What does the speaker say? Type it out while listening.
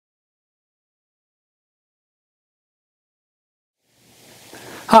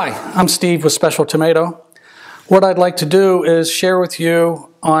Hi, I'm Steve with Special Tomato. What I'd like to do is share with you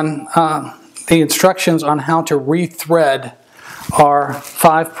on the instructions on how to rethread our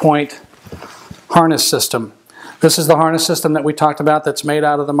 5-point harness system. This is the harness system that we talked about that's made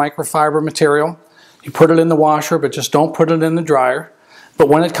out of the microfiber material. You put it in the washer, but just don't put it in the dryer. But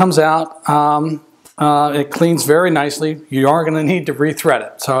when it comes out, it cleans very nicely. You are going to need to rethread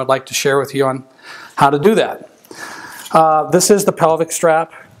it. So I'd like to share with you on how to do that. This is the pelvic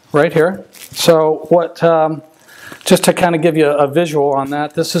strap right here. So just to kind of give you a visual on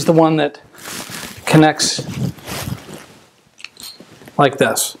that, this is the one that connects like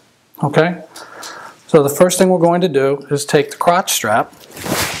this, okay? So the first thing we're going to do is take the crotch strap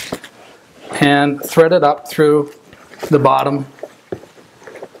and thread it up through the bottom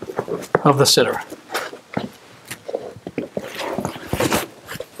of the sitter.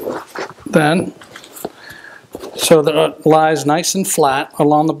 Then, so that it lies nice and flat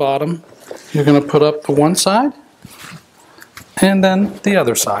along the bottom, you're going to put up the one side and then the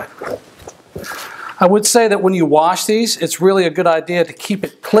other side. I would say that when you wash these, it's really a good idea to keep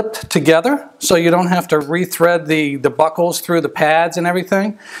it clipped together so you don't have to rethread the buckles through the pads and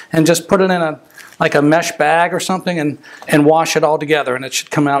everything, and just put it in like a mesh bag or something and wash it all together, and it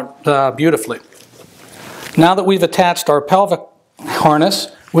should come out beautifully. Now that we've attached our pelvic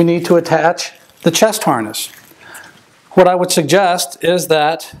harness, we need to attach the chest harness. What I would suggest is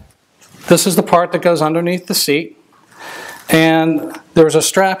that this is the part that goes underneath the seat, and there's a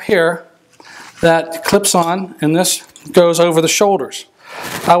strap here that clips on, and this goes over the shoulders.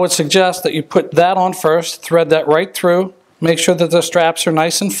 I would suggest that you put that on first, thread that right through, make sure that the straps are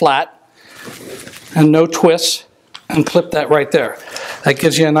nice and flat and no twists, and clip that right there. That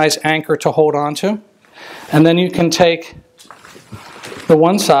gives you a nice anchor to hold on to. And then you can take the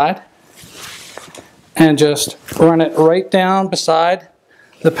one side and just run it right down beside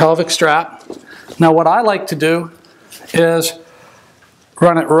the pelvic strap. Now what I like to do is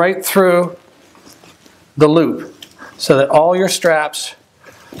run it right through the loop so that all your straps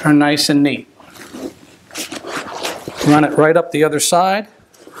are nice and neat. Run it right up the other side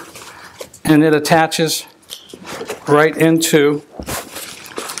and it attaches right into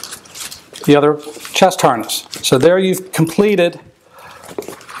the other chest harness. So there you've completed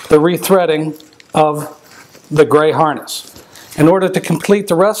the rethreading of the gray harness. In order to complete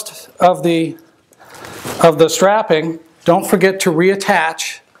the rest of the strapping, don't forget to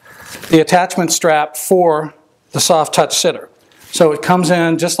reattach the attachment strap for the SoftTouch sitter. So it comes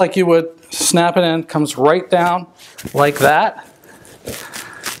in just like you would snap it in, comes right down like that,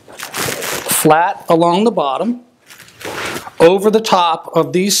 flat along the bottom, over the top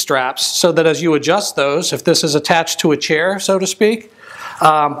of these straps, so that as you adjust those, if this is attached to a chair, so to speak,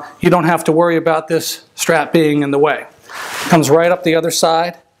 you don't have to worry about this strap being in the way. Comes right up the other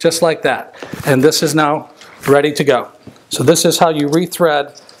side, just like that. And this is now ready to go. So this is how you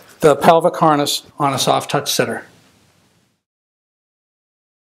rethread the pelvic harness on a SoftTouch sitter.